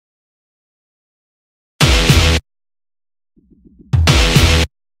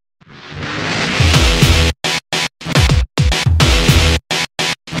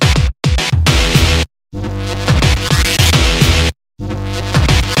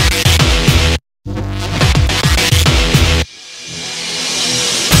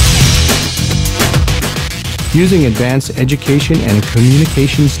Using advanced education and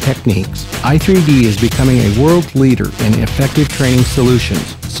communications techniques, i3D is becoming a world leader in effective training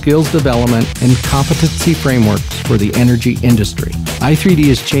solutions, skills development, and competency frameworks for the energy industry. i3D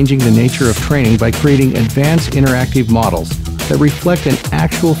is changing the nature of training by creating advanced interactive models that reflect an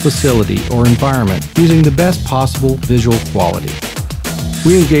actual facility or environment using the best possible visual quality.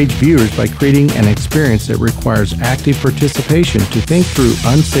 We engage viewers by creating an experience that requires active participation to think through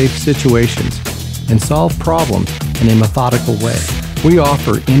unsafe situations and solve problems in a methodical way. We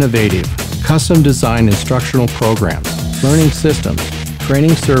offer innovative, custom-designed instructional programs, learning systems,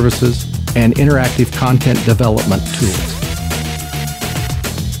 training services, and interactive content development tools.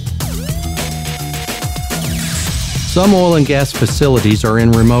 Some oil and gas facilities are in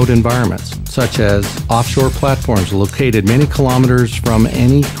remote environments, such as offshore platforms located many kilometers from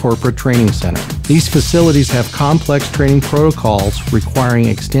any corporate training center. These facilities have complex training protocols requiring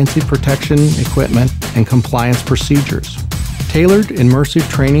extensive protection equipment and compliance procedures. Tailored immersive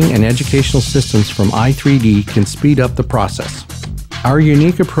training and educational systems from i3D can speed up the process. Our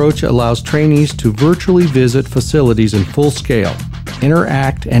unique approach allows trainees to virtually visit facilities in full scale,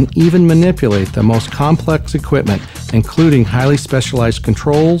 interact, and even manipulate the most complex equipment, including highly specialized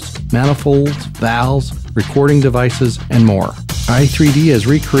controls, manifolds, valves, recording devices, and more. i3D has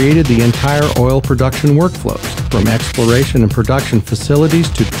recreated the entire oil production workflows, from exploration and production facilities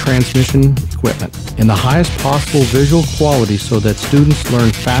to transmission equipment, in the highest possible visual quality so that students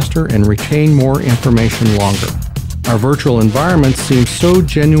learn faster and retain more information longer. Our virtual environments seem so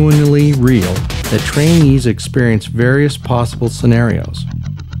genuinely real that trainees experience various possible scenarios.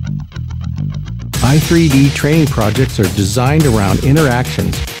 i3D training projects are designed around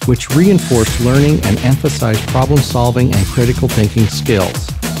interactions which reinforce learning and emphasize problem-solving and critical thinking skills.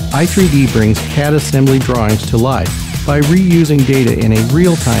 i3D brings CAD assembly drawings to life by reusing data in a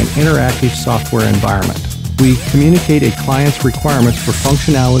real-time interactive software environment. We communicate a client's requirements for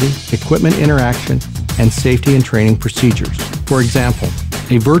functionality, equipment interaction, and safety and training procedures. For example,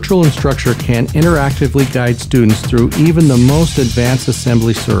 a virtual instructor can interactively guide students through even the most advanced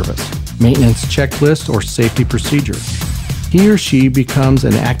assembly service, maintenance checklist, or safety procedure. He or she becomes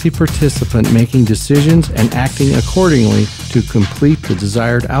an active participant making decisions and acting accordingly to complete the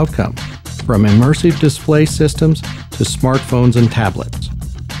desired outcome, from immersive display systems to smartphones and tablets.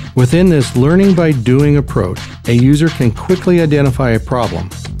 Within this learning by doing approach, a user can quickly identify a problem,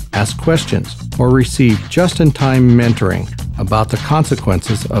 ask questions, or receive just-in-time mentoring about the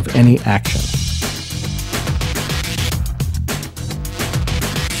consequences of any action.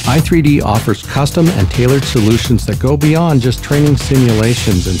 i3D offers custom and tailored solutions that go beyond just training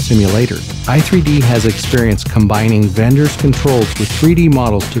simulations and simulators. i3D has experience combining vendors' controls with 3D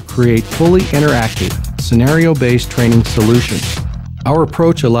models to create fully interactive, scenario-based training solutions. Our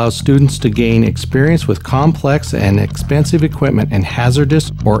approach allows students to gain experience with complex and expensive equipment in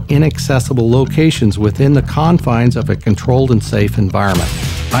hazardous or inaccessible locations within the confines of a controlled and safe environment.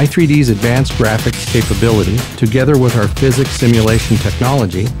 i3D's advanced graphics capability, together with our physics simulation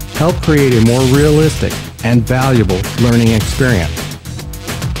technology, help create a more realistic and valuable learning experience.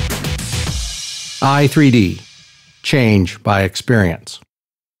 i3D. Change by experience.